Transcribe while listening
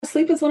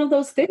sleep is one of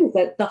those things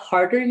that the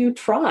harder you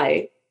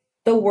try,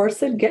 the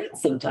worse it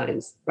gets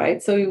sometimes,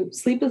 right? So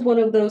sleep is one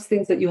of those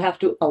things that you have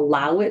to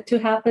allow it to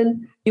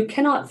happen. You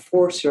cannot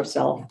force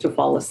yourself to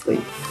fall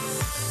asleep.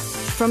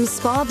 From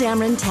Spa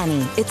Dameron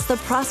Tenney, it's the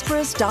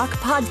Prosperous Doc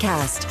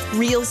Podcast.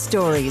 Real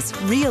stories,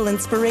 real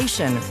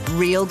inspiration,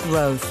 real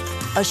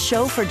growth. A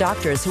show for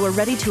doctors who are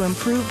ready to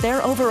improve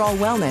their overall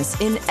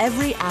wellness in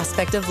every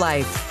aspect of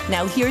life.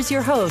 Now here's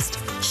your host,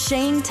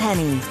 Shane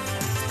Tenney.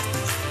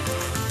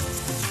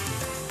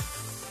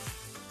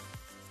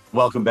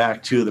 Welcome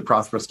back to the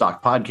Prosperous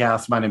Doc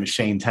Podcast. My name is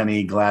Shane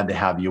Tenney. Glad to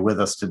have you with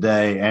us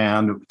today.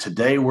 And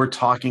today we're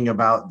talking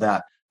about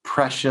that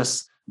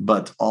precious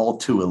but all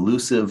too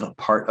elusive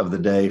part of the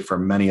day for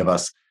many of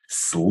us,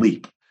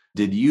 sleep.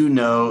 Did you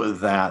know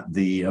that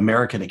the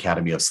American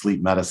Academy of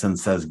Sleep Medicine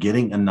says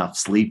getting enough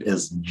sleep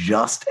is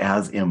just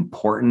as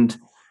important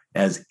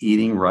as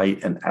eating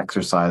right and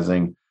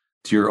exercising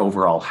to your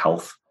overall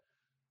health?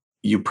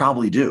 You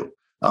probably do.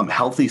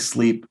 Healthy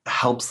sleep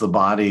helps the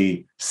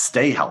body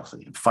stay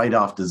healthy, fight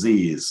off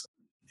disease.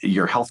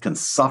 Your health can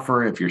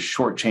suffer if you're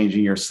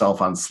shortchanging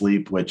yourself on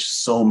sleep, which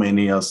so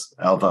many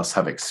of us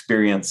have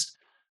experienced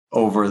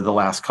over the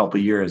last couple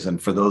of years.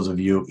 And for those of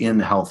you in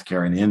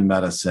healthcare and in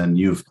medicine,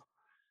 you've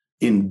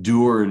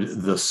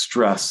endured the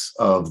stress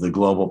of the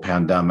global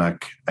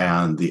pandemic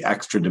and the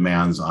extra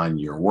demands on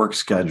your work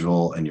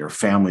schedule and your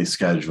family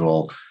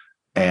schedule,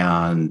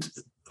 and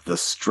the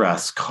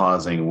stress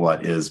causing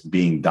what is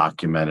being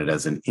documented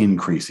as an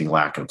increasing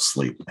lack of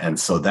sleep. And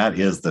so that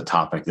is the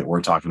topic that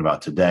we're talking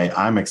about today.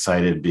 I'm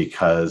excited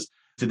because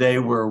today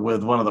we're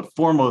with one of the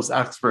foremost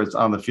experts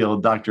on the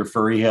field, Dr.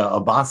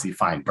 Fariha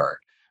Abbasi-Feinberg,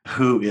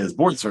 who is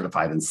board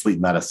certified in sleep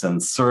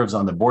medicine, serves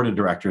on the board of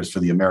directors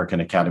for the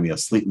American Academy of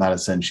Sleep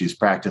Medicine. She's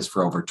practiced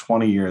for over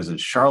 20 years in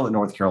Charlotte,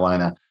 North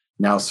Carolina,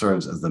 now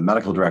serves as the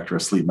medical director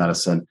of sleep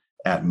medicine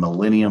at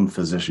Millennium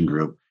Physician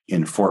Group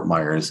in Fort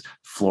Myers,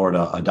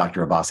 Florida.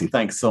 Dr. Abbasi,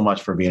 thanks so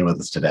much for being with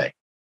us today.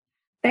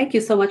 Thank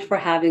you so much for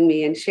having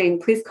me. And Shane,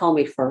 please call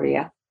me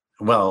Fariha.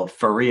 Well,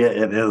 Fariha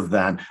it is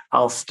then.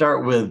 I'll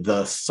start with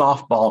the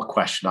softball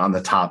question on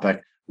the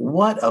topic.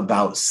 What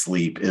about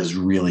sleep is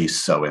really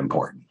so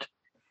important?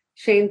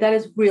 Shane, that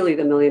is really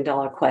the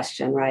million-dollar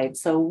question, right?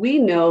 So we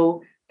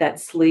know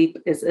that sleep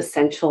is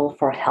essential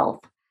for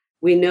health.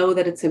 We know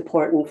that it's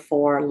important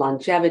for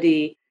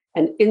longevity,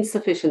 and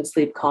insufficient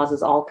sleep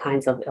causes all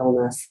kinds of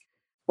illness.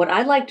 What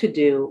I like to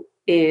do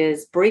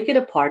is break it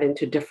apart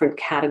into different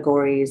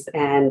categories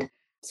and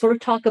sort of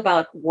talk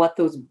about what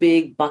those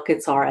big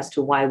buckets are as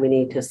to why we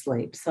need to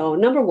sleep. So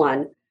number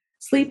one,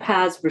 sleep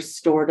has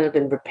restorative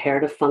and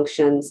reparative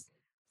functions.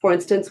 For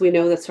instance, we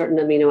know that certain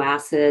amino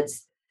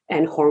acids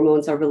and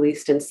hormones are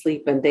released in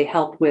sleep, and they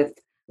help with,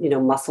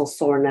 muscle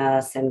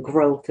soreness and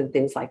growth and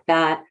things like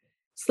that.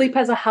 Sleep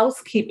has a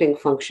housekeeping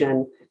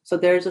function. So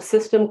there's a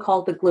system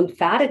called the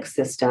glymphatic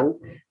system,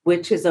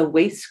 which is a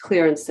waste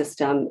clearance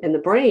system in the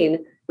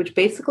brain, which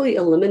basically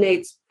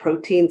eliminates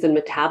proteins and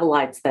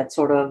metabolites that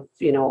sort of,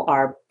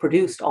 are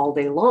produced all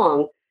day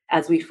long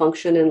as we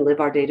function and live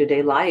our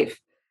day-to-day life.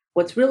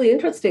 What's really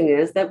interesting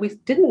is that we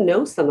didn't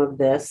know some of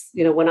this,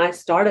 when I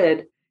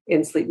started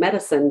in sleep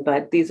medicine,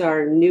 but these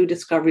are new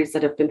discoveries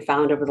that have been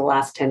found over the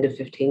last 10 to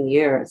 15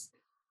 years.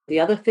 The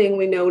other thing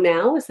we know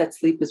now is that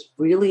sleep is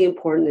really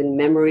important in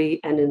memory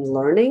and in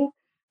learning.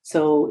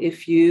 So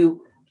if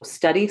you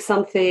study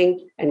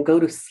something and go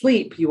to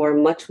sleep, you are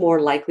much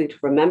more likely to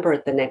remember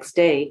it the next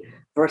day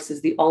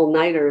versus the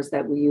all-nighters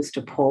that we used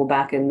to pull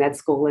back in med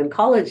school and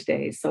college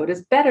days. So it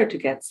is better to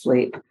get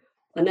sleep.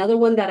 Another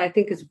one that I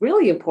think is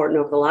really important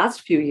over the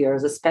last few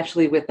years,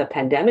 especially with the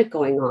pandemic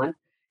going on,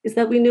 is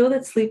that we know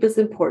that sleep is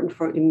important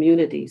for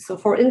immunity. So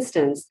for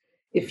instance,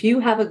 if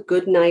you have a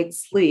good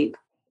night's sleep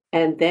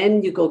and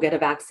then you go get a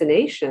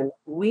vaccination,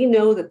 we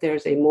know that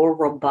there's a more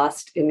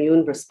robust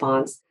immune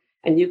response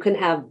and you can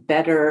have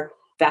better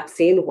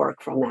vaccine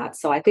work from that.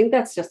 So I think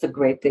that's just a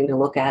great thing to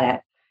look at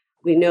it.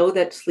 We know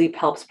that sleep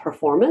helps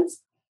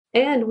performance,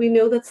 and we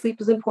know that sleep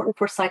is important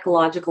for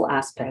psychological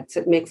aspects.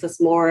 It makes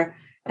us more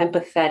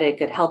empathetic.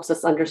 It helps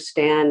us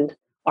understand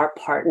our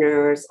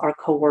partners, our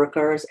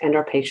coworkers, and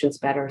our patients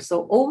better.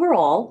 So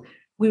overall,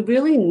 we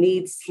really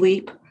need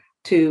sleep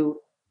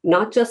to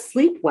not just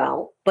sleep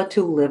well, but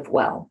to live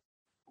well.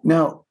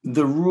 Now,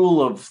 the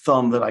rule of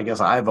thumb that I guess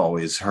I've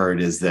always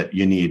heard is that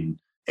you need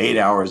 8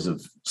 hours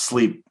of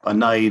sleep a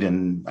night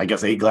and I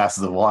guess 8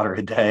 glasses of water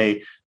a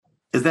day.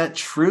 Is that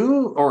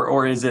true?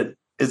 Or is it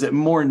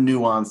more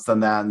nuanced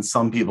than that? And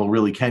some people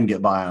really can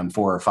get by on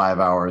 4 or 5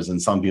 hours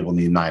and some people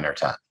need 9 or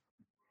 10.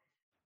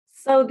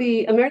 So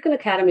the American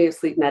Academy of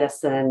Sleep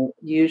Medicine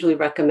usually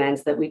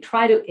recommends that we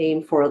try to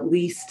aim for at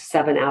least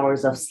 7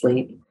 hours of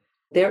sleep.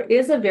 There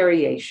is a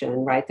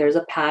variation, right? There's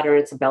a pattern,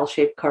 it's a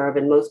bell-shaped curve,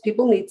 and most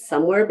people need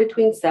somewhere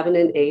between 7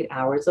 and 8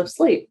 hours of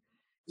sleep.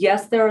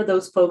 Yes, there are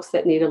those folks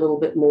that need a little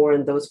bit more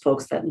and those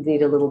folks that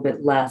need a little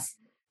bit less.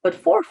 But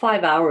 4 or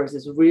 5 hours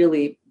is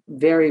really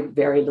very,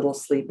 very little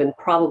sleep and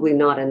probably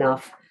not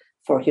enough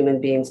for human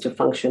beings to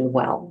function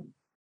well.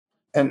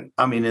 And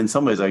I mean, in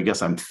some ways, I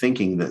guess I'm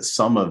thinking that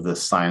some of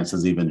this science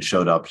has even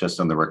showed up just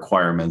in the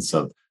requirements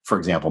of, for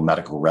example,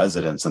 medical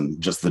residents and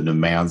just the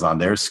demands on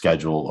their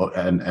schedule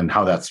and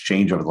how that's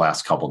changed over the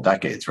last couple of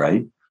decades,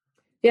 right?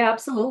 Yeah,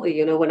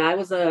 absolutely. When I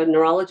was a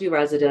neurology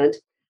resident,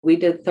 we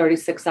did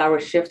 36-hour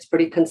shifts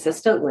pretty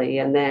consistently.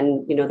 And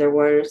then, there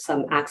were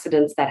some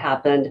accidents that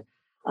happened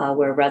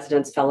where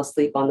residents fell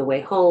asleep on the way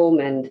home.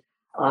 And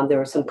there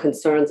were some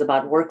concerns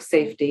about work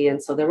safety.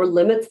 And so there were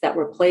limits that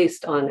were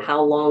placed on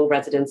how long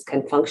residents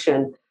can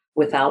function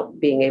without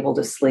being able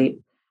to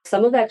sleep.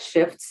 Some of that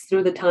shifts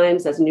through the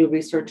times as new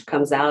research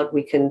comes out.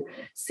 We can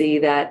see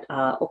that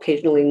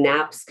occasionally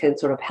naps can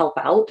sort of help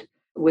out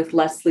with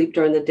less sleep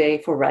during the day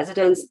for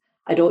residents.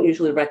 I don't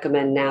usually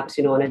recommend naps,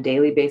 on a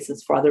daily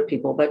basis for other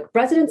people, but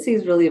residency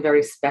is really a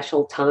very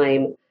special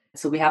time.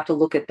 So we have to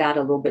look at that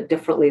a little bit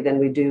differently than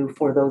we do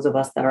for those of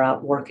us that are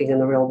out working in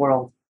the real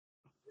world.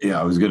 Yeah,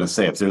 I was going to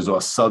say, if there's a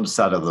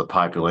subset of the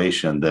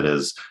population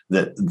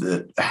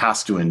that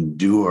has to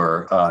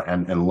endure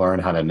and learn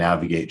how to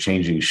navigate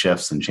changing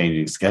shifts and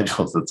changing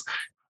schedules, it's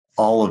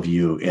all of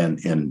you in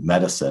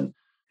medicine.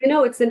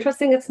 It's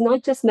interesting. It's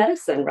not just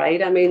medicine,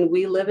 right? I mean,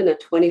 we live in a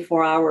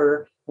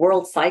 24-hour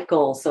world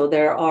cycle. So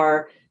there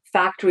are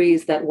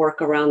factories that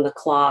work around the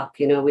clock.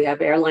 We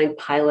have airline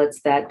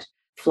pilots that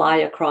fly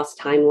across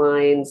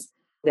timelines.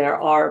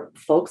 There are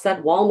folks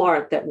at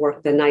Walmart that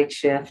work the night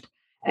shift.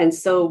 And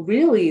so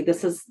really,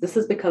 this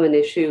has become an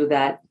issue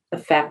that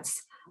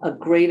affects a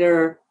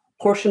greater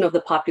portion of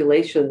the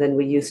population than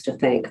we used to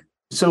think.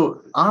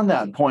 So on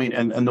that point,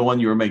 and the one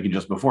you were making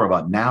just before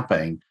about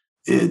napping,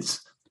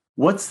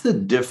 what's the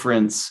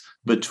difference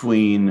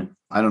between,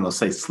 I don't know,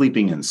 say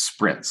sleeping in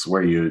sprints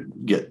where you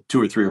get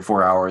 2 or 3 or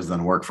 4 hours,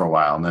 then work for a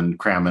while and then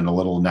cram in a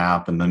little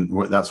nap and then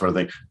that sort of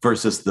thing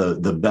versus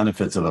the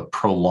benefits of a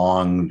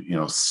prolonged,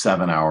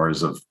 7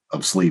 hours of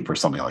sleep or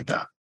something like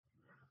that?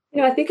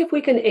 I think if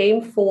we can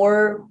aim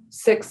for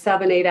 6,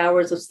 7, 8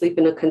 hours of sleep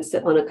on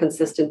a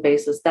consistent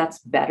basis, that's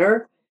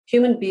better.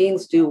 Human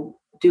beings do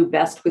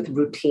best with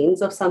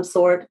routines of some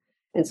sort.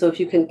 And so if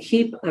you can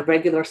keep a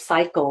regular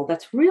cycle,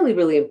 that's really,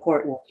 really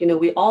important.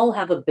 We all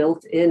have a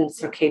built-in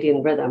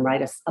circadian rhythm,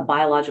 right? A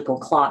biological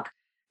clock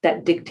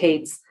that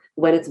dictates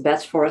when it's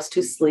best for us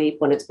to sleep,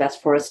 when it's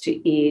best for us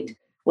to eat,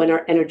 when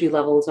our energy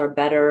levels are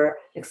better,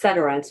 et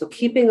cetera. And so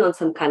keeping on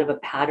some kind of a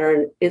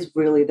pattern is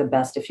really the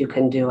best if you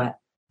can do it.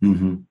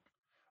 Mm-hmm.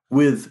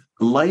 With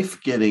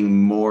life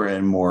getting more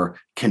and more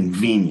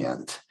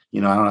convenient, I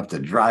don't have to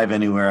drive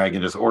anywhere. I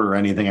can just order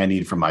anything I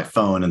need from my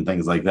phone and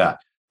things like that.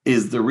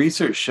 Is the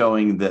research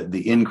showing that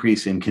the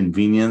increase in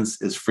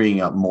convenience is freeing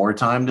up more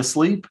time to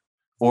sleep?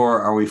 Or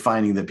are we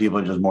finding that people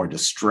are just more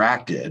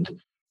distracted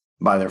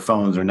by their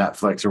phones or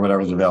Netflix or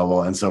whatever's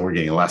available, and so we're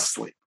getting less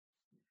sleep?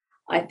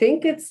 I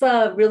think it's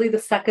really the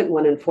second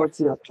one,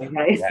 unfortunately,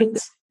 right?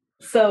 Yes.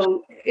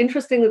 So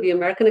interestingly, the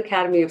American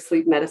Academy of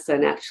Sleep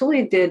Medicine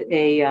actually did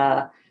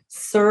a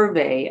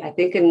survey, I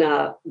think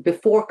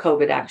before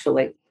COVID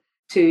actually,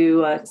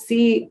 to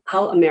see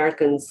how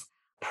Americans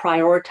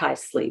prioritize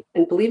sleep.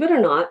 And believe it or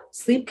not,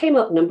 sleep came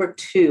up number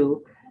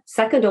 2,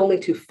 second only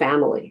to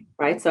family,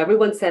 right? So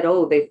everyone said,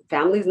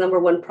 family's number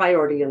 1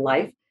 priority in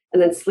life,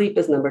 and then sleep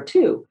is number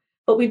 2.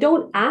 But we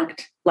don't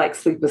act like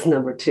sleep is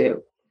number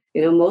 2.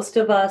 Most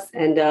of us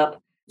end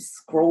up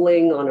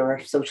scrolling on our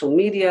social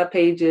media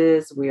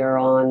pages. We are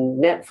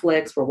on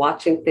Netflix, we're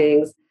watching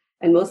things.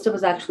 And most of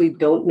us actually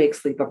don't make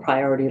sleep a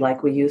priority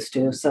like we used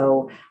to.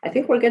 So I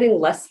think we're getting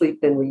less sleep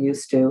than we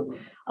used to.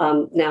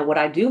 Now, what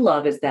I do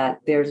love is that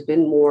there's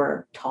been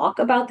more talk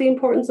about the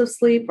importance of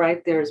sleep,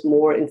 right? There's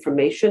more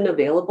information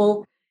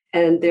available.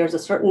 And there's a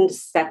certain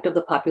sect of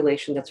the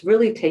population that's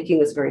really taking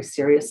this very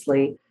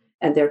seriously.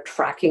 And they're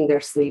tracking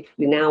their sleep.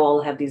 We now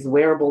all have these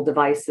wearable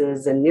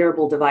devices and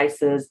nearable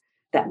devices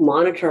that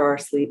monitor our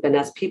sleep. And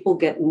as people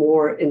get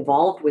more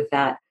involved with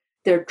that,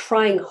 they're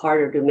trying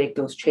harder to make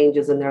those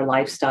changes in their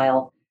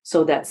lifestyle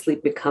so that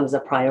sleep becomes a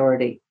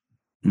priority.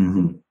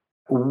 Mm-hmm.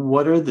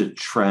 What are the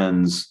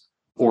trends,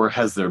 or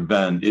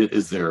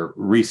is there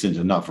recent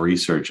enough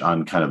research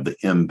on kind of the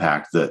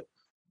impact that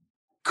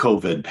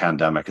COVID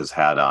pandemic has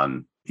had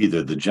on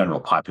either the general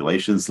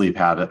population sleep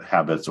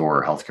habits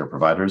or healthcare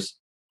providers?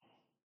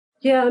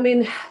 Yeah, I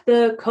mean,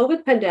 the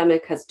COVID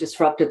pandemic has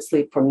disrupted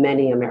sleep for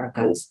many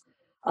Americans.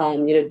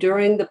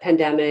 During the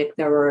pandemic,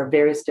 there were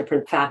various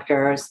different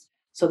factors.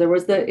 So there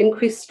was the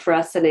increased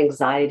stress and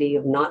anxiety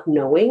of not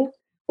knowing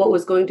what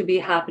was going to be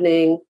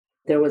happening.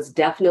 There was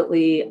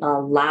definitely a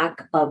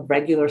lack of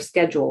regular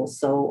schedules.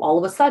 So all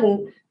of a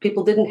sudden,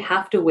 people didn't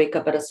have to wake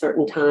up at a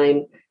certain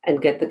time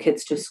and get the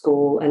kids to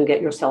school and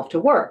get yourself to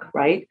work,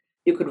 right?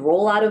 You could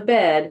roll out of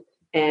bed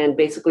and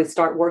basically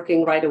start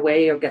working right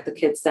away or get the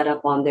kids set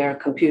up on their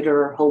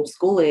computer,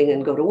 homeschooling,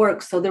 and go to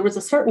work. So there was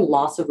a certain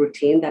loss of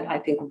routine that I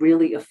think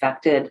really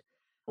affected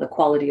the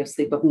quality of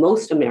sleep of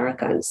most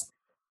Americans.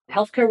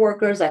 Healthcare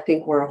workers, I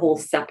think, were a whole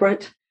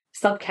separate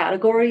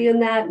subcategory in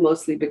that,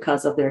 mostly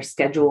because of their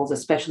schedules,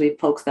 especially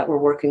folks that were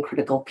working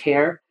critical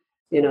care,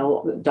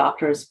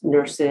 doctors,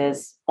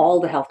 nurses, all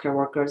the healthcare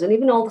workers, and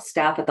even all the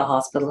staff at the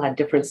hospital had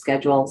different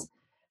schedules.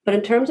 But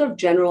in terms of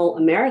general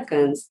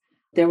Americans,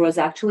 there was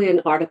actually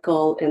an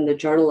article in the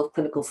Journal of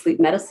Clinical Sleep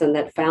Medicine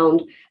that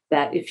found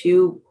that if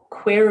you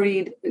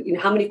queried,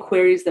 how many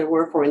queries there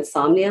were for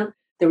insomnia,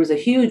 there was a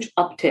huge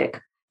uptick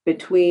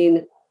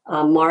between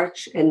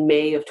March and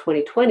May of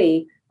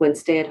 2020 when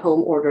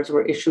stay-at-home orders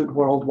were issued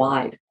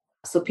worldwide.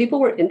 So people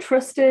were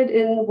interested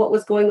in what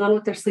was going on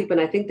with their sleep, and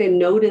I think they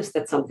noticed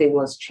that something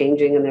was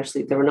changing in their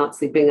sleep. They were not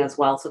sleeping as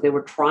well, so they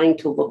were trying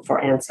to look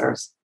for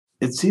answers.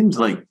 It seems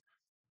like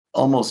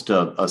almost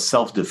a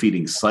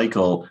self-defeating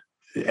cycle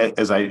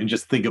as I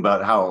just think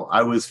about how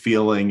I was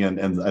feeling,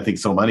 and I think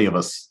so many of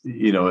us,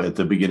 at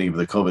the beginning of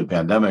the COVID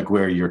pandemic,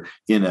 where you're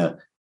in a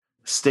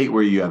state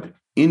where you have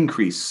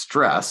increased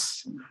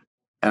stress.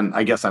 And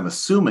I guess I'm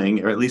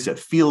assuming, or at least it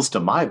feels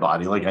to my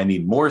body like I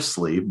need more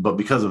sleep, but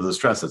because of the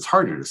stress, it's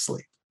harder to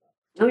sleep.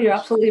 No, you're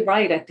absolutely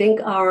right. I think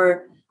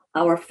our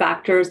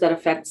factors that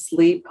affect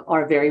sleep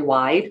are very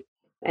wide.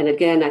 And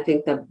again, I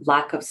think the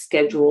lack of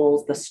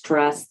schedules, the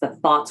stress, the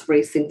thoughts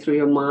racing through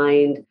your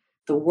mind,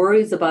 the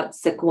worries about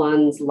sick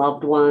ones,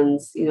 loved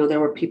ones, there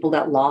were people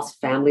that lost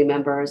family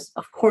members.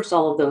 Of course,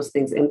 all of those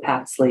things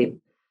impact sleep.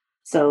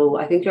 So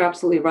I think you're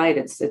absolutely right.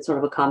 It's sort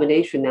of a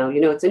combination now.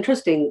 It's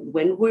interesting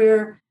when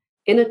we're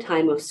in a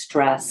time of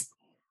stress,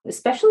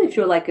 especially if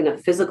you're like in a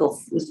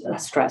physical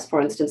stress, for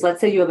instance, let's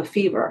say you have a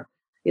fever,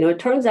 it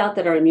turns out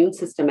that our immune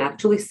system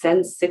actually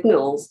sends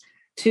signals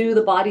to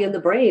the body and the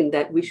brain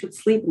that we should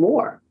sleep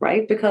more,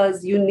 right?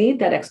 Because you need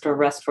that extra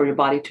rest for your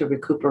body to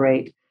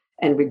recuperate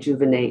and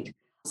rejuvenate.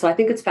 So I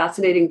think it's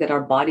fascinating that our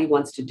body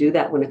wants to do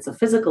that when it's a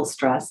physical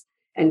stress.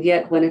 And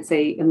yet when it's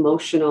a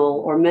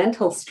emotional or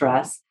mental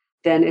stress,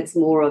 then it's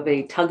more of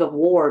a tug of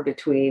war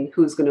between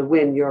who's going to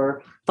win,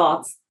 your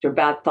thoughts, your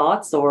bad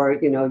thoughts, or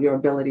your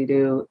ability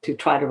to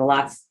try to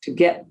relax, to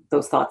get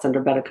those thoughts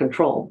under better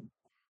control.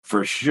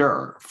 For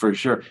sure.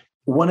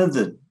 One of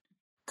the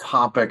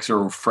topics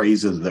or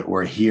phrases that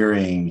we're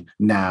hearing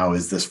now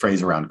is this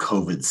phrase around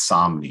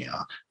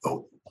COVID-somnia.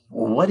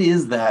 What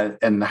is that,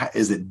 and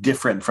is it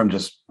different from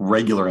just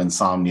regular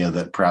insomnia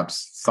that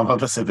perhaps some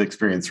of us have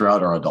experienced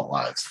throughout our adult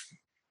lives?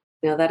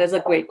 That is a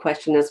great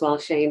question as well,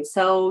 Shane.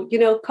 So,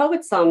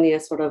 COVID-somnia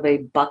is sort of a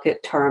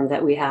bucket term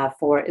that we have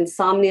for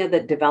insomnia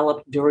that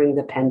developed during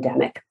the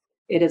pandemic.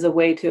 It is a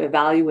way to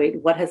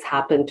evaluate what has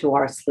happened to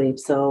our sleep.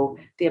 So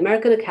the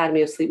American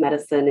Academy of Sleep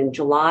Medicine in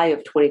July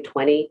of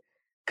 2020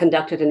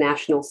 conducted a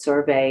national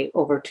survey.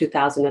 Over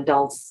 2,000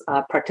 adults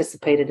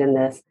participated in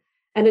this.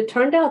 And it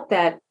turned out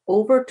that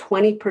over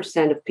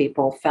 20% of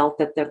people felt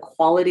that their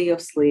quality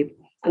of sleep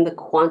and the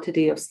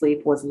quantity of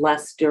sleep was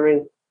less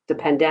during the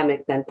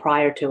pandemic than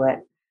prior to it.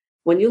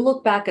 When you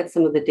look back at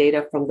some of the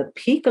data from the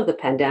peak of the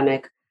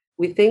pandemic,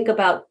 we think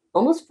about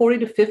almost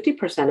 40 to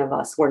 50% of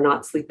us were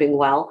not sleeping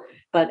well.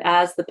 But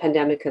as the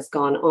pandemic has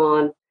gone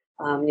on,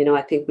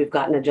 I think we've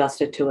gotten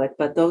adjusted to it.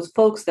 But those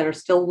folks that are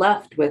still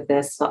left with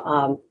this,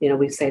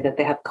 we say that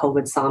they have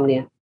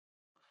COVID-somnia.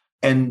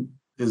 And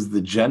is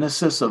the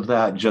genesis of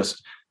that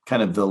just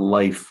kind of the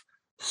life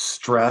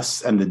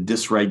stress and the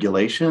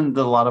dysregulation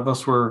that a lot of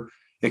us were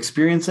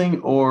experiencing?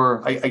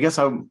 Or I guess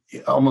I'm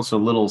almost a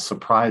little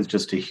surprised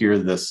just to hear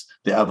the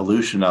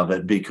evolution of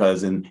it,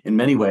 because in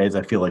many ways,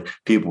 I feel like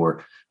people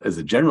were, as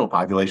a general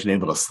population,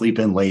 able to sleep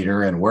in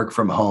later and work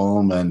from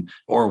home,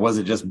 or was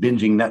it just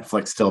binging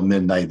Netflix till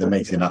midnight that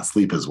makes you not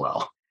sleep as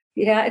well?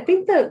 Yeah, I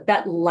think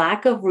that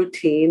lack of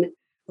routine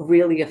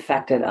really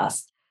affected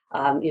us.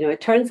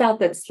 It turns out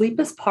that sleep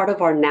is part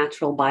of our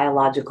natural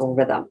biological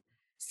rhythm.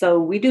 So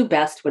we do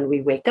best when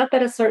we wake up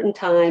at a certain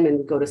time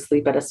and go to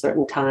sleep at a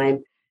certain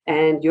time.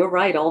 And you're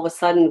right, all of a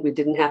sudden, we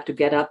didn't have to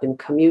get up and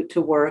commute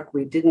to work.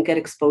 We didn't get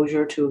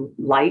exposure to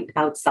light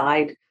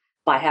outside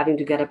by having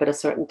to get up at a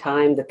certain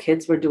time. The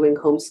kids were doing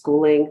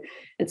homeschooling.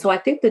 And so I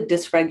think the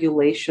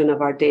dysregulation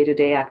of our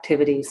day-to-day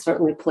activities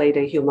certainly played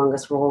a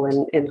humongous role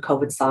in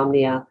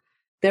COVID-somnia.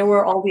 There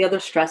were all the other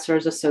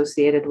stressors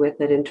associated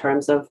with it in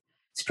terms of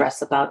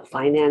stress about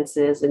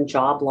finances and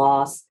job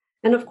loss.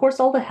 And of course,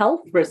 all the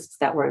health risks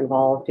that were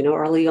involved.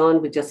 Early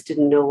on, we just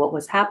didn't know what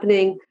was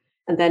happening.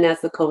 And then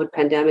as the COVID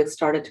pandemic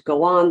started to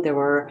go on, there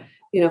were,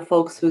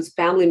 folks whose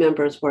family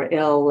members were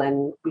ill,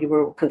 and we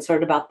were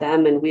concerned about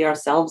them. And we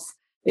ourselves,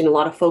 a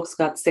lot of folks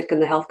got sick in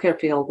the healthcare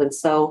field. And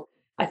so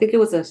I think it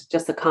was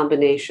just a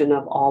combination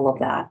of all of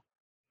that.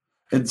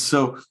 And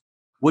so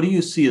what do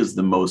you see as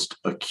the most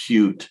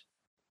acute,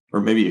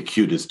 or maybe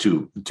acute is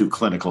too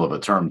clinical of a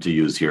term to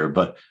use here,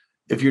 but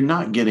if you're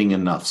not getting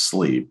enough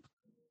sleep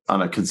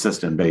on a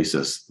consistent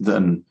basis,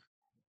 then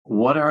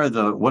what are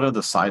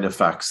the side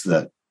effects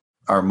that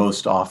are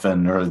most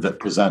often, or that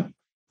present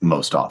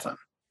most often?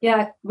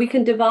 Yeah, we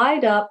can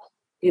divide up,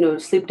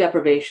 sleep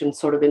deprivation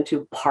sort of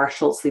into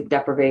partial sleep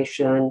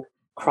deprivation,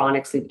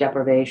 chronic sleep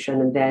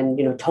deprivation, and then,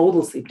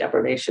 total sleep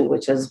deprivation,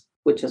 which is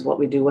what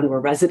we do when we're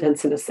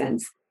residents in a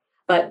sense.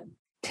 But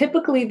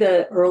typically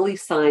the early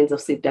signs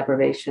of sleep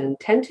deprivation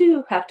tend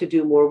to have to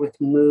do more with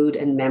mood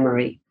and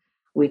memory.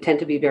 We tend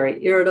to be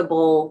very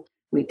irritable.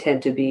 We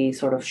tend to be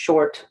sort of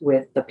short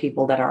with the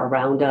people that are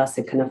around us.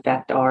 It can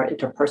affect our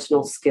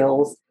interpersonal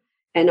skills.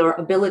 and our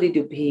ability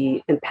to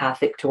be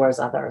empathic towards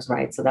others,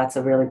 right? So that's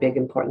a really big,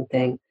 important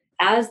thing.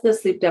 As the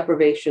sleep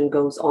deprivation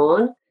goes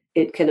on,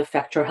 it can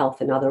affect your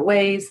health in other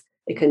ways.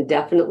 It can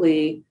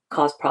definitely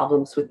cause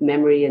problems with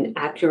memory and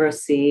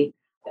accuracy,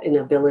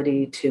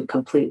 inability to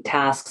complete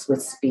tasks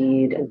with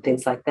speed and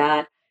things like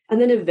that. And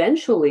then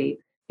eventually,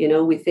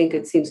 we think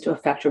it seems to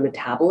affect your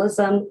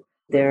metabolism.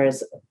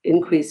 There's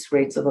increased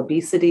rates of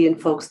obesity in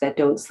folks that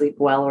don't sleep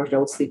well or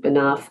don't sleep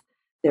enough.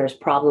 There's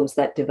problems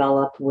that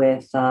develop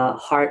with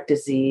heart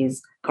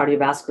disease,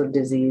 cardiovascular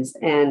disease,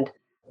 and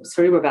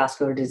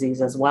cerebrovascular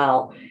disease as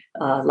well.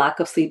 Lack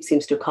of sleep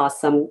seems to cause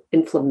some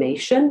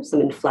inflammation,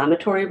 some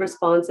inflammatory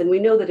response, and we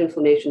know that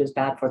inflammation is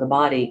bad for the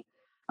body.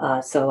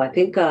 So I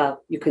think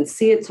you can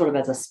see it sort of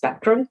as a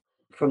spectrum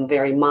from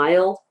very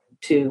mild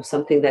to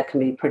something that can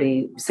be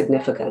pretty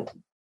significant.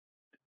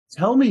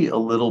 Tell me a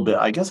little bit.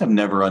 I guess I've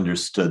never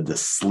understood the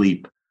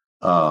sleep,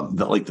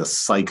 the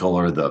cycle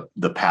or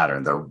the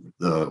pattern,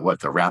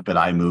 the rapid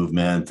eye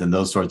movement and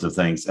those sorts of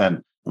things.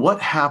 And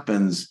what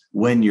happens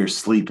when you're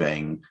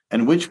sleeping,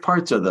 and which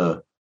parts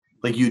are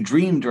you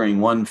dream during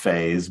one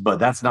phase, but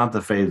that's not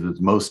the phase that's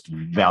most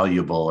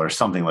valuable or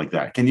something like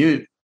that. Can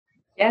you?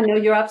 Yeah, no,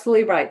 you're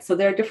absolutely right. So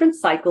there are different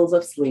cycles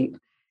of sleep,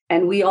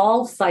 and we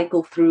all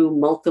cycle through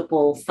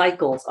multiple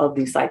cycles of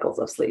these cycles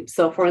of sleep.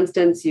 So for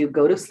instance, you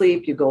go to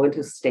sleep, you go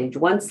into stage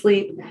 1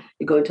 sleep,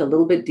 you go into a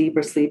little bit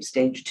deeper sleep,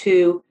 stage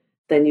 2,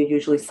 then you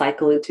usually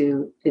cycle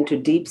into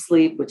deep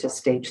sleep, which is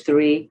stage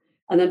 3.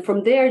 And then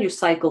from there, you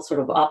cycle sort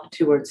of up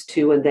towards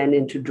 2 and then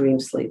into dream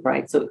sleep,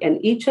 right? So,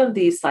 and each of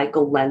these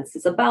cycle lengths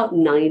is about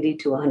 90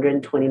 to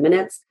 120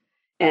 minutes.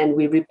 And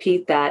we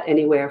repeat that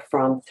anywhere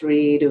from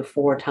 3 to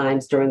 4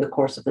 times during the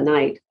course of the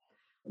night.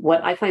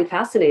 What I find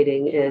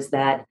fascinating is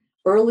that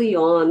early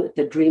on,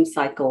 the dream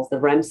cycles, the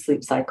REM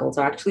sleep cycles,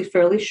 are actually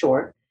fairly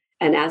short.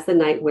 And as the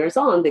night wears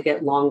on, they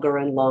get longer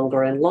and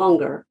longer and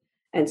longer.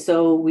 And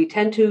so we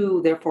tend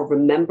to, therefore,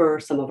 remember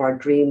some of our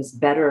dreams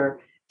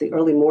better. The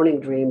early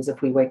morning dreams,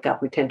 if we wake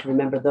up, we tend to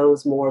remember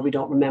those more. We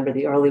don't remember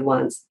the early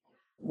ones.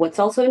 What's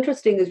also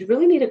interesting is you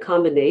really need a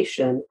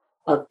combination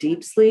of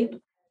deep sleep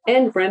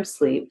and REM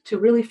sleep to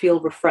really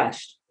feel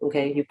refreshed.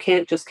 Okay, you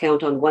can't just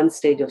count on one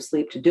stage of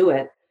sleep to do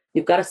it.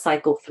 You've got to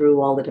cycle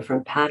through all the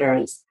different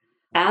patterns.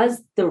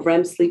 As the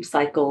REM sleep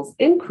cycles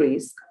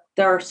increase,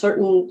 there are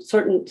certain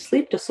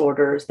sleep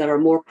disorders that are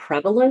more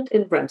prevalent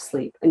in REM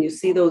sleep, and you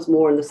see those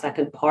more in the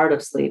second part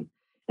of sleep.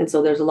 And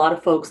so there's a lot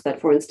of folks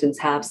that, for instance,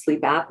 have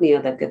sleep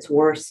apnea that gets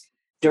worse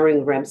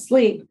during REM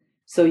sleep.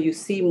 So you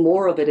see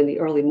more of it in the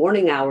early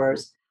morning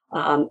hours.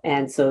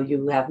 And so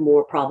you have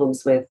more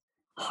problems with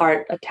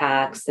heart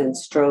attacks and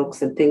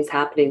strokes and things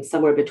happening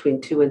somewhere between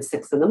 2 and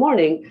 6 in the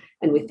morning.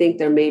 And we think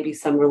there may be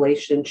some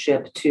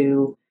relationship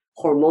to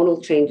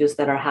hormonal changes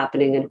that are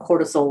happening in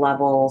cortisol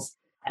levels,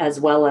 as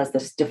well as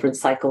the different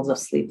cycles of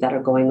sleep that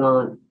are going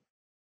on.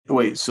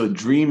 Wait, so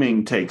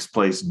dreaming takes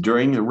place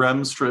during the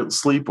REM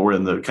sleep or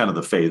in the kind of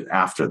the phase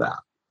after that?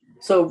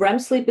 So REM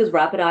sleep is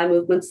rapid eye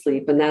movement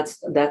sleep, and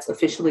that's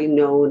officially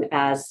known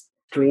as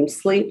dream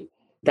sleep.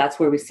 That's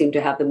where we seem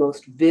to have the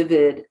most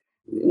vivid,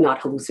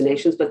 not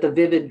hallucinations, but the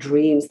vivid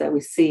dreams that we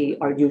see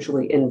are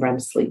usually in REM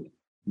sleep.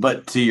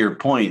 But to your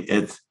point,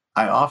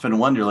 I often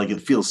wonder,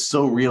 it feels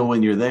so real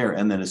when you're there.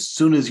 And then as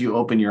soon as you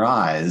open your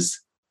eyes,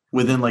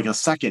 within a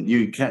second,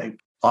 you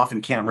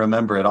often can't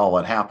remember at all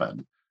what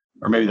happened.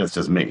 Or maybe that's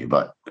just me,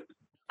 but.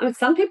 I mean,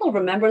 some people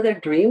remember their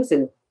dreams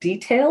in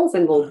details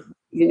and will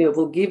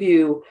give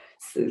you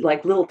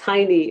little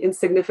tiny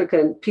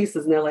insignificant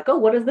pieces. And they're like, oh,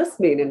 what does this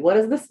mean? And what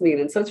does this mean?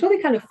 And so it's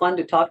really kind of fun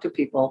to talk to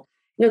people.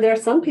 There are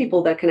some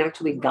people that can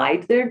actually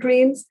guide their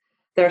dreams.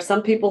 There are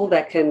some people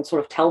that can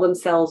sort of tell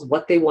themselves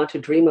what they want to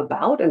dream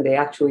about, and they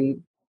actually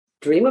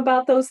dream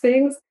about those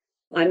things.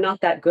 I'm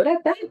not that good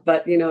at that,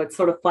 but, it's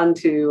sort of fun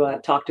to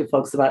talk to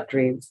folks about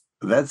dreams.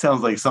 That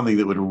sounds like something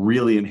that would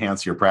really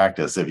enhance your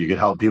practice if you could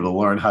help people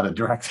learn how to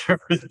direct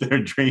their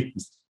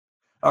dreams.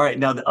 All right.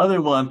 Now, the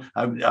other one,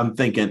 I'm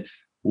thinking,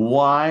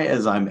 why,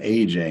 as I'm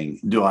aging,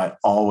 do I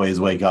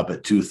always wake up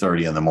at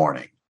 2:30 in the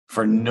morning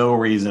for no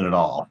reason at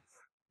all?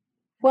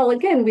 Well,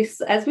 again,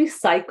 as we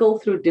cycle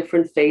through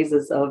different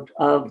phases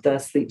of the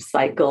sleep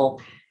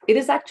cycle, it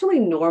is actually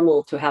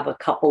normal to have a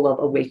couple of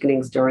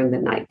awakenings during the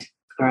night.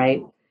 All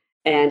right.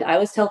 And I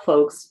always tell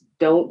folks,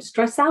 don't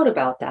stress out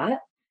about that.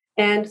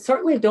 And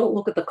certainly don't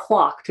look at the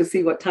clock to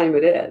see what time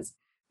it is,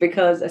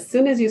 because as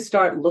soon as you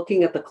start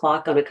looking at the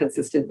clock on a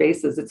consistent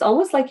basis, it's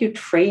almost like you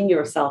train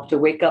yourself to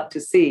wake up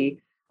to see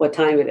what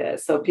time it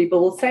is. So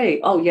people will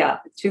say, oh, yeah,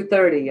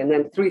 2:30 and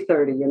then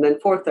 3:30 and then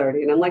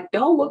 4:30. And I'm like,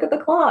 don't look at the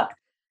clock.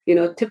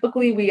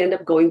 Typically we end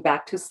up going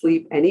back to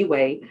sleep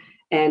anyway,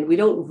 and we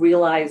don't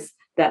realize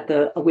that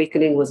the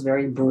awakening was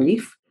very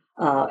brief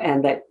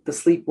and that the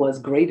sleep was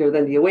greater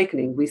than the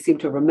awakening. We seem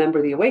to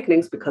remember the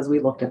awakenings because we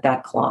looked at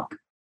that clock.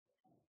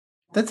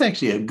 That's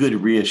actually a good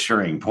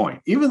reassuring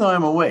point. Even though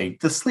I'm awake,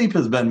 the sleep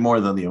has been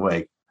more than the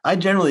awake. I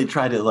generally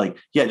try to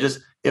just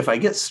if I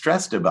get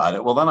stressed about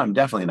it, well, then I'm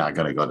definitely not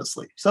going to go to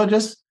sleep. So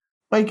just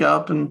wake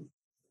up and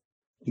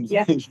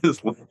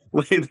just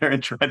lay there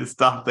and try to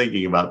stop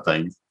thinking about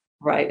things.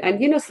 Right.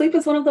 And, sleep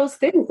is one of those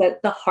things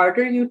that the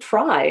harder you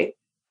try,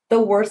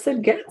 the worse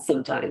it gets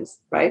sometimes,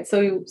 right?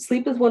 So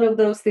sleep is one of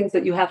those things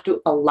that you have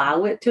to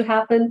allow it to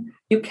happen.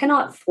 You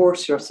cannot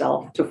force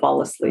yourself to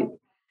fall asleep.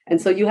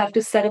 And so you have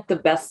to set up the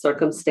best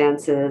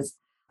circumstances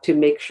to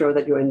make sure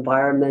that your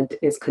environment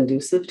is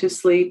conducive to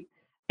sleep,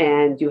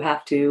 and you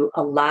have to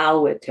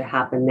allow it to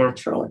happen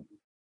naturally.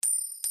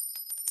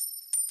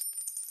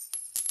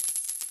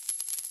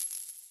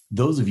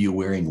 Those of you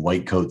wearing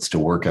white coats to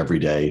work every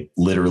day,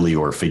 literally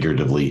or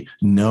figuratively,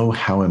 know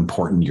how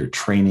important your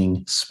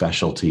training,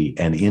 specialty,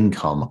 and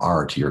income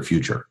are to your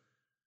future.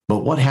 But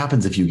what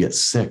happens if you get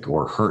sick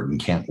or hurt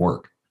and can't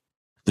work?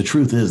 The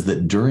truth is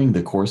that during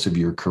the course of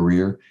your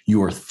career,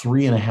 you are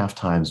 3.5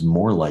 times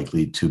more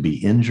likely to be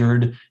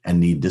injured and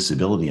need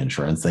disability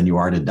insurance than you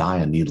are to die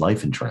and need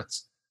life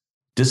insurance.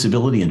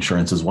 Disability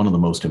insurance is one of the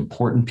most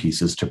important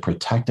pieces to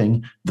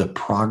protecting the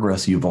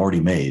progress you've already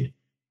made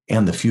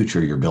and the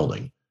future you're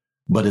building.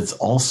 But it's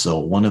also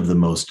one of the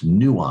most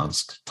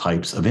nuanced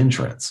types of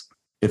insurance.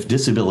 If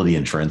disability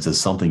insurance is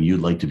something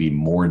you'd like to be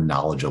more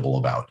knowledgeable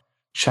about,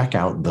 check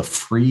out the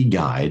free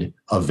guide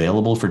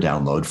available for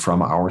download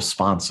from our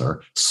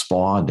sponsor,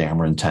 Spa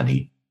Dameron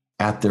Tenney,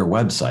 at their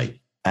website,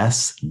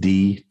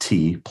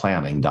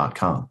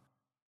 sdtplanning.com.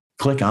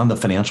 Click on the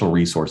Financial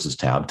Resources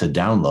tab to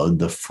download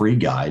the free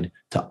guide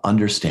to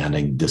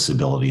understanding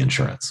disability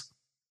insurance.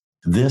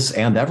 This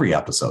and every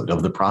episode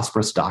of the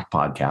Prosperous Doc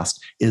Podcast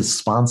is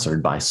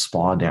sponsored by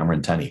Spa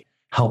Dameron Tenney,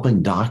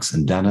 helping docs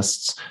and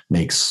dentists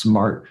make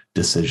smart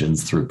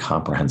decisions through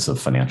comprehensive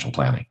financial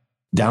planning.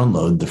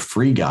 Download the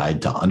free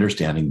guide to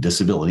understanding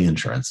disability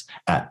insurance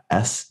at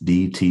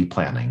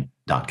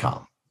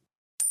sdtplanning.com.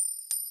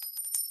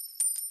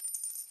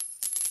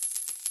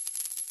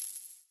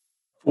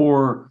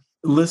 For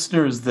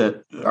listeners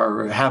that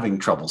are having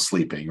trouble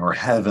sleeping or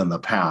have in the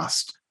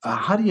past,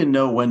 how do you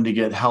know when to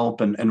get help,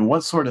 and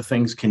what sort of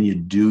things can you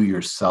do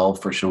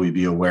yourself, or should we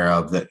be aware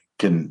of that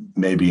can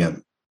maybe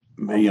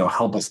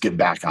help us get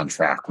back on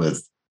track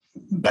with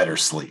better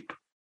sleep?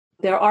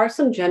 There are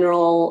some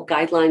general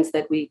guidelines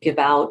that we give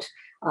out,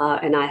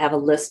 and I have a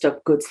list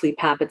of good sleep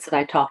habits that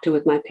I talk to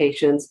with my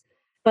patients.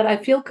 But I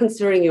feel,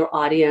 considering your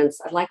audience,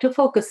 I'd like to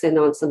focus in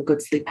on some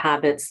good sleep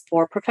habits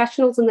for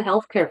professionals in the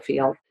healthcare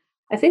field.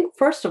 I think,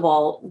 first of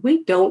all,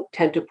 we don't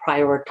tend to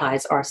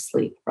prioritize our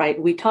sleep, right?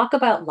 We talk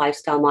about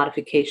lifestyle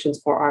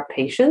modifications for our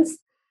patients,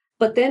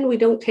 but then we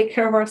don't take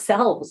care of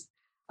ourselves.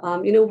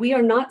 We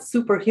are not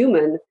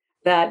superhuman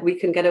that we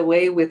can get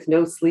away with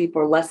no sleep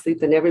or less sleep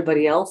than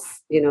everybody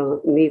else,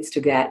 needs to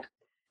get.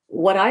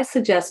 What I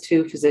suggest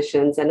to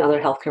physicians and other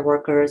healthcare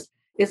workers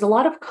is a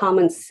lot of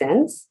common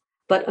sense,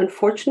 but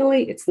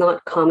unfortunately, it's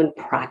not common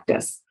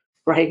practice,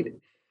 right?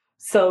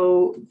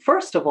 So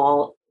first of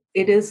all,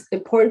 it is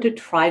important to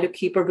try to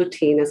keep a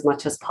routine as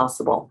much as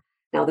possible.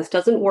 Now, this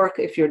doesn't work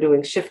if you're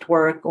doing shift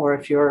work or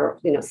if you're,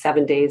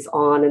 7 days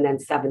on and then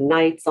 7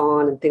 nights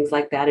on and things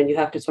like that, and you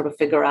have to sort of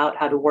figure out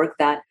how to work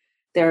that.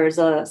 There's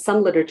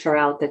some literature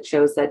out that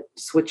shows that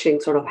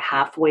switching sort of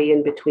halfway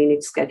in between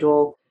each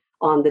schedule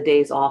on the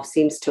days off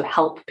seems to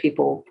help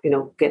people,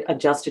 get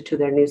adjusted to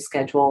their new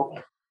schedule.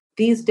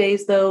 These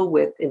days, though,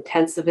 with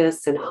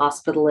intensivists and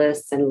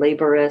hospitalists and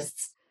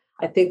laborists,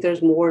 I think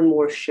there's more and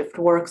more shift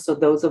work. So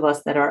those of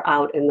us that are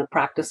out in the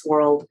practice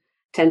world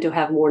tend to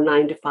have more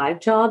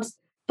 9-to-5 jobs.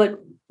 But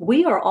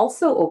we are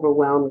also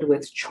overwhelmed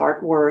with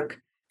chart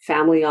work,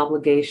 family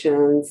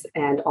obligations,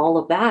 and all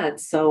of that.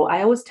 So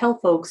I always tell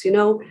folks,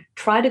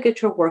 try to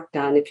get your work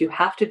done. If you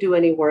have to do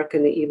any work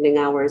in the evening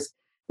hours,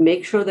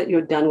 make sure that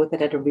you're done with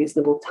it at a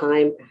reasonable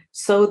time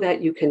so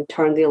that you can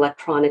turn the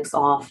electronics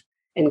off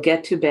and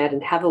get to bed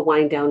and have a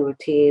wind down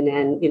routine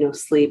and,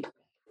 sleep.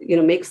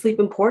 Make sleep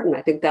important.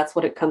 I think that's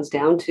what it comes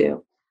down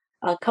to.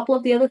 A couple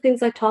of the other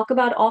things I talk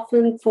about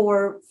often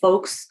for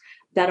folks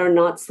that are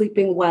not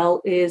sleeping well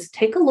is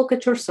take a look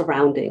at your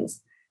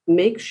surroundings.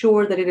 Make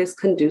sure that it is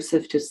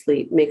conducive to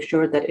sleep. Make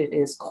sure that it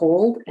is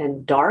cold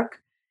and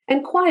dark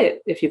and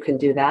quiet if you can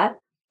do that.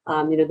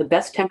 The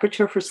best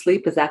temperature for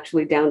sleep is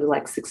actually down to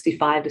like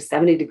 65 to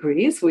 70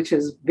 degrees, which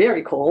is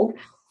very cold,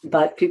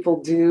 but people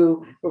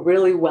do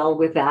really well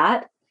with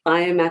that.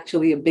 I am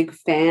actually a big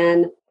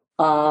fan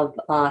of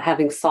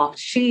having soft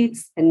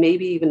sheets, and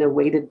maybe even a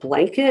weighted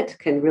blanket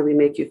can really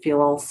make you feel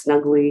all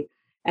snuggly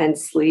and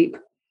sleep.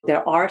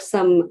 There are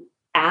some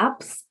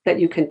apps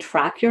that you can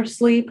track your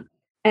sleep,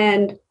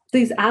 and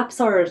these apps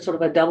are sort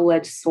of a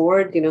double-edged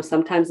sword.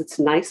 Sometimes it's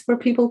nice for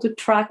people to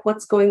track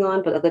what's going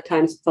on, but other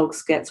times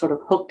folks get sort of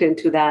hooked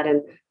into that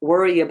and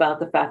worry about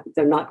the fact that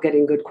they're not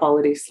getting good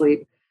quality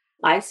sleep.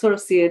 I sort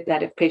of see it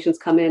that if patients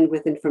come in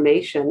with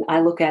information, I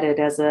look at it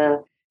as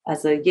a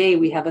yay,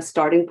 we have a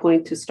starting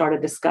point to start a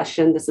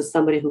discussion. This is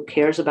somebody who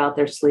cares about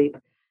their sleep.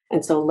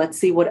 And so let's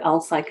see what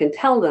else I can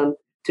tell them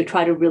to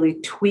try to really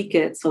tweak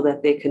it so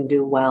that they can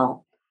do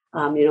well.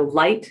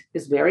 Light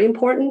is very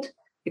important.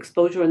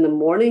 Exposure in the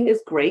morning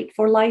is great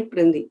for light, but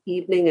in the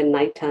evening and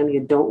nighttime, you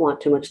don't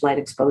want too much light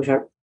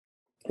exposure.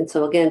 And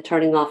so again,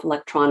 turning off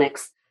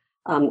electronics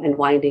and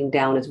winding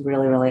down is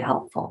really, really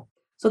helpful.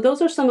 So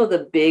those are some of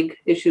the big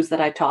issues that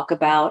I talk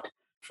about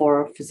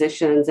for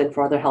physicians and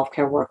for other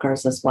healthcare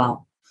workers as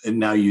well. And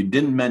now, you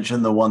didn't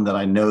mention the one that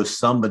I know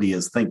somebody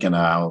is thinking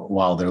of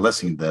while they're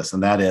listening to this,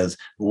 and that is,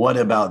 what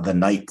about the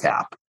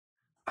nightcap?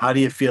 How do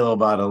you feel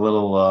about a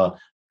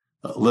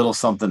little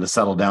something to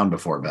settle down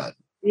before bed?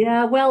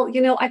 Yeah, well,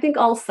 I think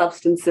all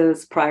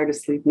substances prior to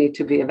sleep need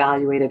to be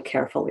evaluated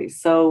carefully.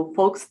 So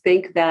folks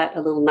think that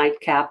a little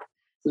nightcap,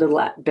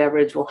 little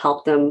beverage will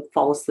help them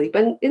fall asleep.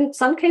 And in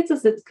some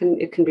cases, it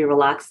can be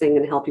relaxing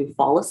and help you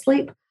fall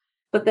asleep.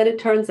 But then it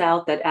turns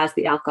out that as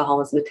the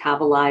alcohol is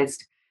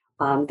metabolized,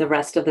 the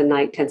rest of the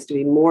night tends to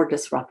be more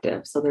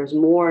disruptive. So there's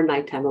more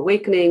nighttime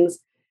awakenings,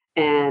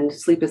 and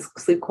sleep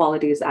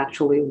quality is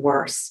actually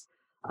worse.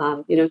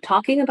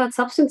 Talking about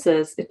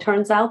substances, it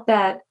turns out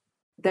that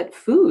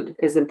food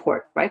is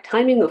important, right?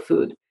 Timing of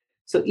food.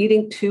 So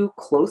eating too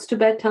close to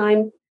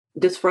bedtime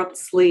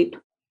disrupts sleep.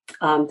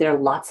 There are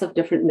lots of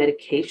different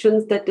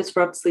medications that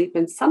disrupt sleep,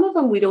 and some of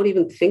them we don't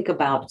even think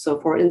about.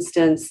 So, for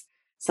instance,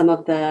 some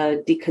of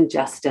the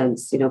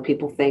decongestants,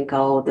 people think,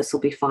 oh, this will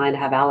be fine. I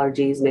have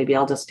allergies. Maybe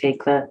I'll just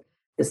take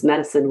this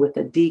medicine with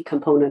a D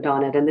component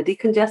on it. And the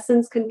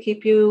decongestants can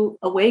keep you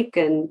awake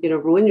and,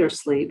 ruin your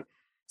sleep.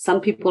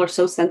 Some people are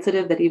so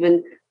sensitive that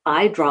even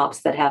eye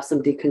drops that have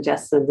some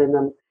decongestants in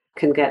them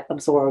can get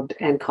absorbed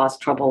and cause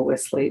trouble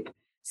with sleep.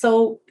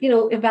 So,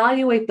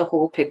 evaluate the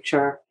whole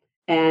picture.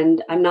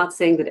 And I'm not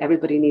saying that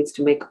everybody needs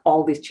to make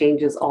all these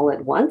changes all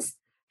at once,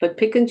 but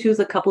pick and choose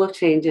a couple of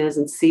changes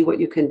and see what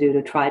you can do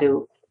to try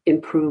to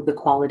improve the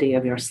quality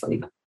of your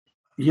sleep.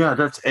 Yeah,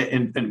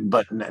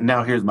 but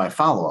now here's my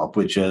follow-up,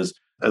 which is,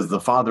 as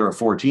the father of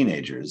 4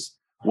 teenagers,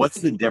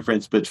 what's the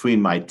difference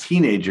between my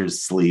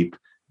teenager's sleep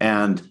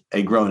and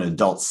a grown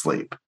adult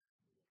sleep?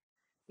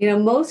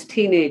 Most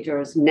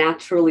teenagers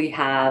naturally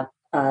have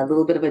a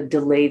little bit of a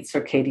delayed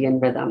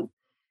circadian rhythm.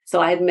 So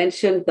I had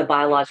mentioned the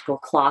biological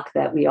clock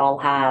that we all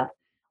have.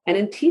 And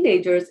in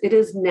teenagers, it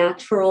is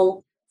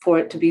natural for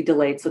it to be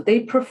delayed. So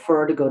they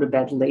prefer to go to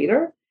bed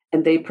later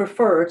and they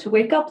prefer to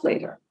wake up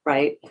later,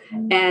 right?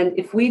 And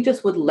if we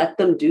just would let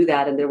them do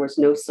that and there was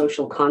no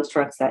social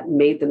constructs that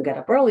made them get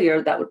up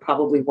earlier, that would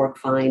probably work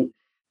fine.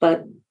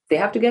 But they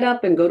have to get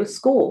up and go to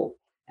school.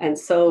 And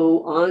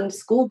so on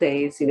school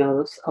days,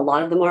 a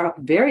lot of them are up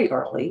very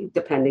early,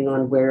 depending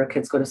on where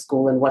kids go to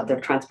school and what their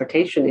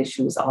transportation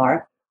issues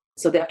are.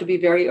 So they have to be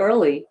very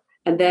early.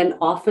 And then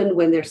often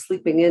when they're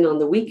sleeping in on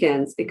the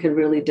weekends, it can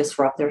really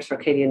disrupt their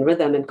circadian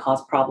rhythm and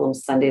cause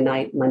problems Sunday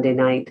night, Monday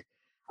night,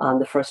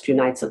 the first 2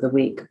 nights of the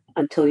week,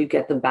 until you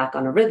get them back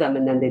on a rhythm,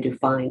 and then they do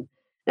fine.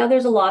 Now,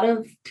 there's a lot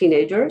of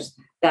teenagers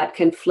that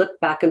can flip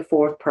back and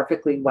forth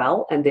perfectly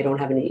well, and they don't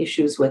have any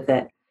issues with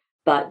it.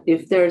 But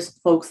if there's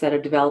folks that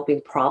are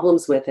developing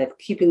problems with it,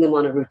 keeping them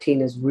on a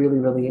routine is really,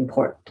 really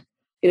important.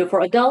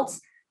 For adults,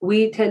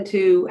 we tend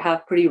to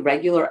have pretty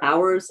regular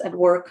hours at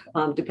work,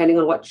 depending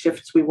on what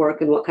shifts we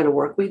work and what kind of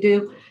work we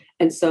do.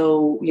 And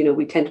so,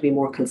 we tend to be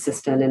more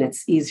consistent, and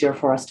it's easier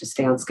for us to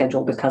stay on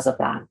schedule because of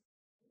that.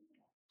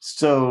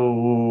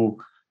 So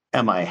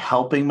am I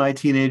helping my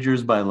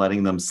teenagers by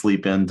letting them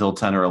sleep in till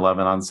 10 or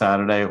 11 on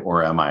Saturday,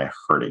 or am I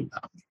hurting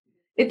them?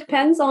 It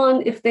depends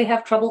on if they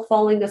have trouble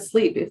falling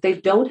asleep. If they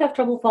don't have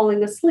trouble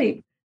falling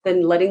asleep,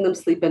 then letting them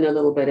sleep in a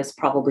little bit is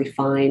probably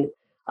fine.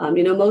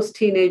 Most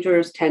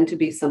teenagers tend to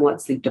be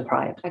somewhat sleep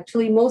deprived.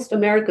 Actually, most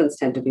Americans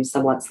tend to be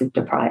somewhat sleep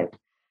deprived.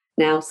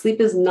 Now,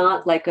 sleep is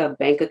not like a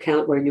bank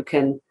account where you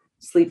can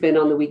sleep in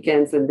on the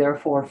weekends and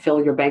therefore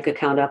fill your bank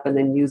account up and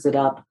then use it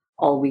up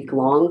all week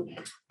long.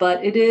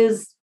 But it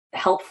is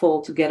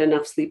helpful to get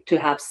enough sleep, to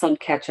have some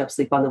catch-up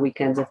sleep on the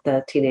weekends if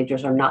the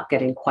teenagers are not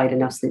getting quite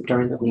enough sleep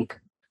during the week.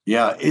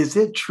 Yeah. Is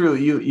it true?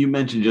 You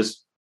mentioned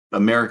just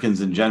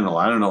Americans in general.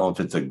 I don't know if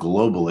it's a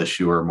global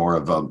issue or more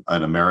of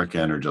an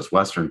American or just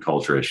Western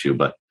culture issue,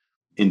 but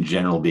in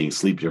general, being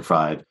sleep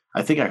deprived.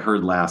 I think I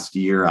heard last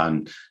year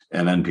on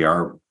an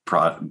NPR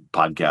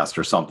podcast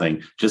or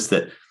something, just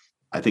that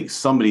I think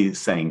somebody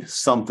saying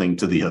something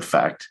to the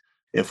effect,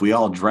 if we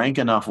all drank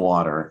enough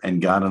water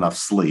and got enough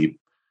sleep,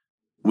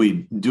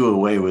 we do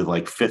away with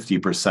like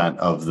 50%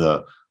 of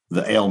the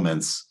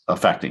ailments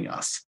affecting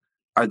us.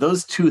 Are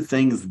those two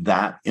things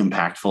that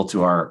impactful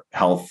to our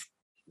health?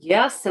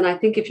 Yes. And I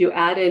think if you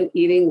add in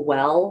eating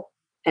well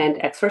and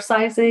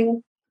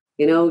exercising,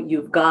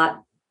 you've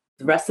got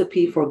the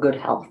recipe for good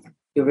health.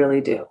 You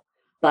really do.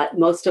 But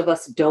most of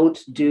us don't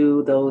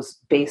do those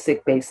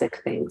basic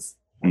things.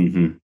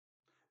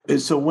 Mm-hmm.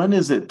 So when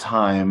is it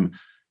time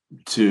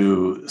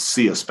to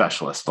see a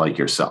specialist like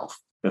yourself?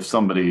 If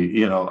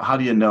somebody, how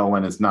do you know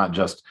when it's not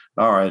just,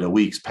 all right, a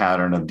week's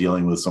pattern of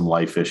dealing with some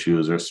life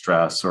issues or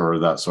stress or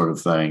that sort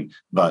of thing,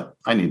 but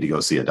I need to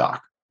go see a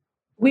doc?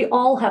 We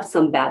all have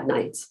some bad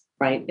nights,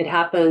 right? It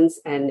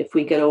happens. And if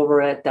we get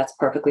over it, that's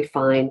perfectly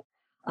fine.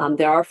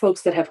 There are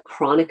folks that have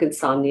chronic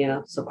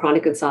insomnia. So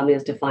chronic insomnia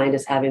is defined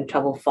as having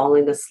trouble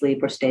falling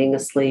asleep or staying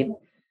asleep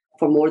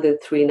for more than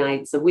 3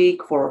 nights a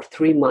week for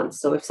 3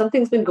 months. So if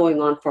something's been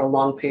going on for a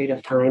long period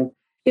of time,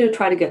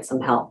 try to get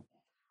some help.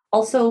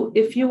 Also,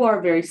 if you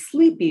are very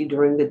sleepy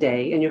during the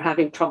day and you're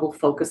having trouble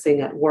focusing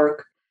at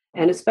work,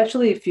 And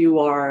especially if you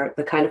are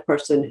the kind of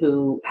person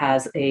who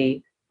has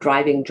a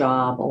driving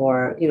job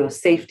or,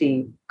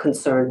 safety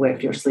concern where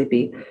if you're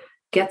sleepy,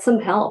 get some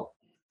help.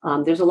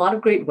 There's a lot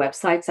of great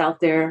websites out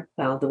there.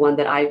 The one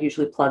that I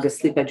usually plug is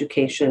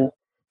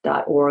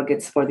sleepeducation.org.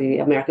 It's for the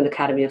American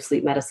Academy of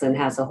Sleep Medicine,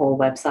 has a whole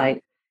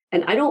website.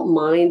 And I don't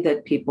mind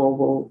that people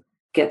will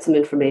get some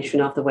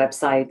information off the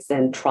websites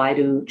and try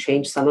to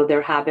change some of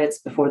their habits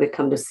before they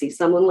come to see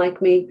someone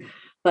like me.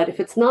 But if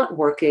it's not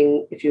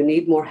working, if you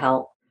need more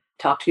help,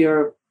 talk to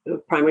your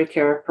primary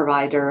care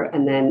provider.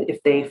 And then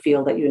if they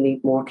feel that you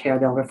need more care,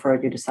 they'll refer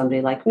you to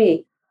somebody like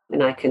me,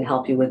 and I can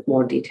help you with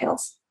more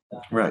details.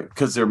 Right.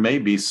 Because there may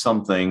be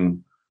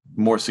something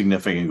more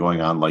significant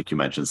going on, like you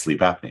mentioned,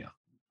 sleep apnea.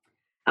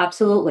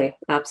 Absolutely.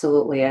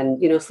 Absolutely.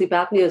 And, sleep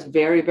apnea is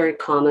very, very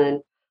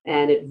common,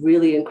 and it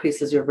really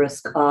increases your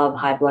risk of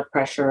high blood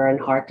pressure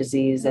and heart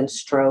disease and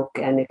stroke.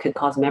 And it could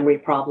cause memory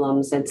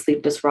problems and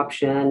sleep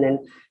disruption and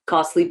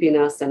cause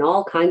sleepiness and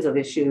all kinds of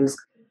issues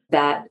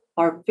that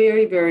are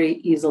very, very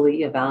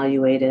easily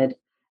evaluated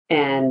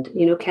and,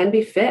 can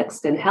be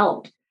fixed and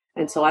helped.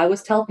 And so I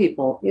always tell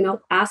people,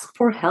 ask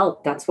for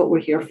help. That's what we're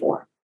here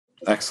for.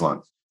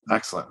 Excellent.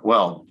 Excellent.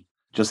 Well,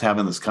 just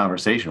having this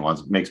conversation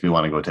once makes me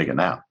want to go take a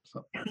nap.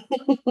 So.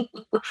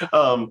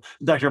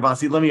 Dr.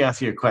 Abbasi, let me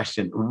ask you a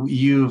question.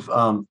 You've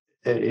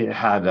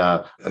had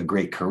a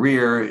great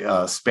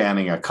career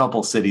spanning a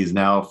couple cities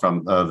now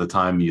from the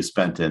time you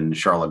spent in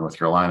Charlotte, North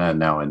Carolina, and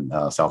now in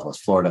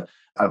Southwest Florida.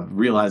 I've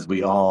realized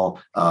we all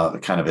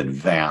kind of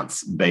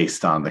advance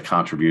based on the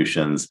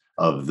contributions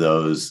of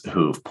those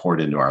who've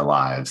poured into our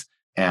lives.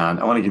 And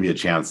I want to give you a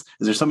chance.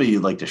 Is there somebody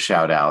you'd like to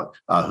shout out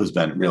who's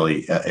been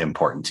really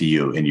important to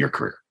you in your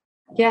career?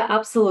 Yeah,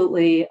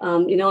 absolutely.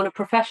 On a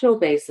professional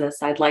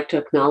basis, I'd like to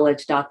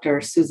acknowledge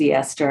Dr. Susie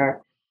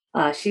Esther.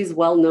 She's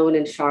well known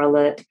in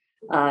Charlotte.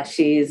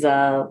 She's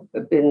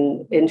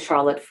been in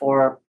Charlotte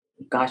for,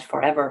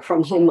 forever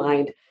from my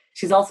mind.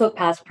 She's also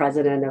past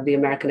president of the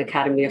American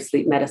Academy of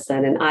Sleep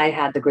Medicine, and I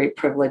had the great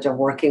privilege of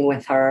working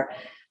with her.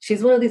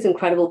 She's one of these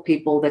incredible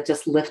people that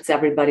just lifts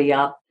everybody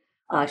up.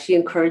 She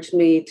encouraged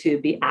me to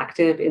be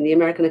active in the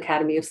American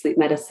Academy of Sleep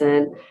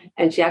Medicine,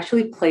 and she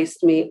actually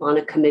placed me on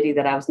a committee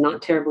that I was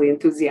not terribly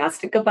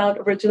enthusiastic about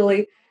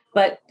originally,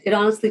 but it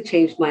honestly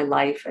changed my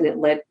life, and it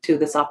led to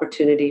this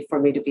opportunity for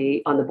me to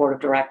be on the board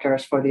of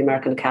directors for the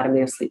American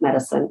Academy of Sleep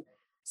Medicine.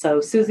 So,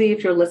 Susie,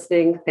 if you're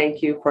listening,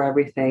 thank you for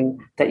everything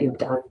that you've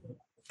done.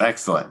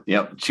 Excellent.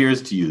 Yep.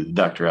 Cheers to you,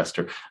 Dr.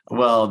 Esther.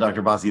 Well,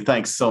 Dr. Abbasi,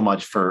 thanks so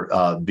much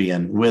for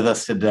being with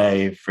us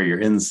today, for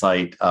your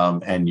insight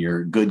and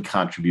your good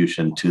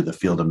contribution to the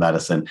field of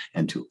medicine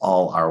and to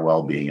all our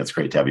well-being. It's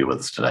great to have you with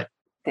us today.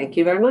 Thank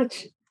you very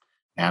much.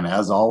 And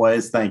as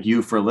always, thank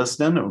you for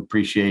listening. I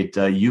appreciate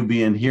you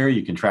being here.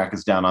 You can track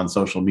us down on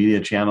social media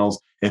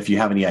channels. If you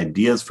have any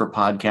ideas for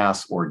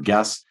podcasts or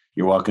guests,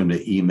 you're welcome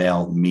to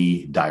email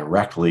me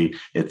directly.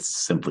 It's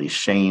simply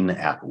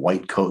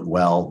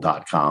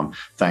shane@whitecoatwell.com.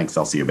 Thanks.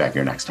 I'll see you back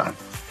here next time.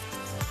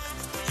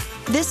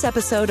 This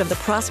episode of the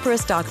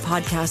Prosperous Doc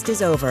podcast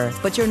is over,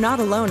 but you're not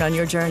alone on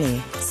your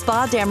journey.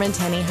 Spa Dameron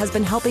Tenney has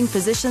been helping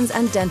physicians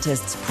and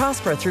dentists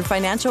prosper through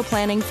financial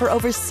planning for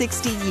over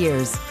 60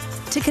 years.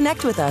 To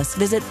connect with us,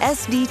 visit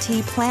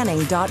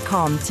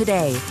sdtplanning.com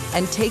today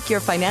and take your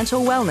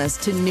financial wellness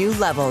to new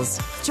levels.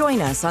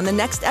 Join us on the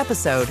next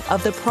episode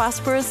of the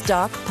Prosperous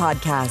Doc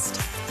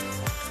podcast.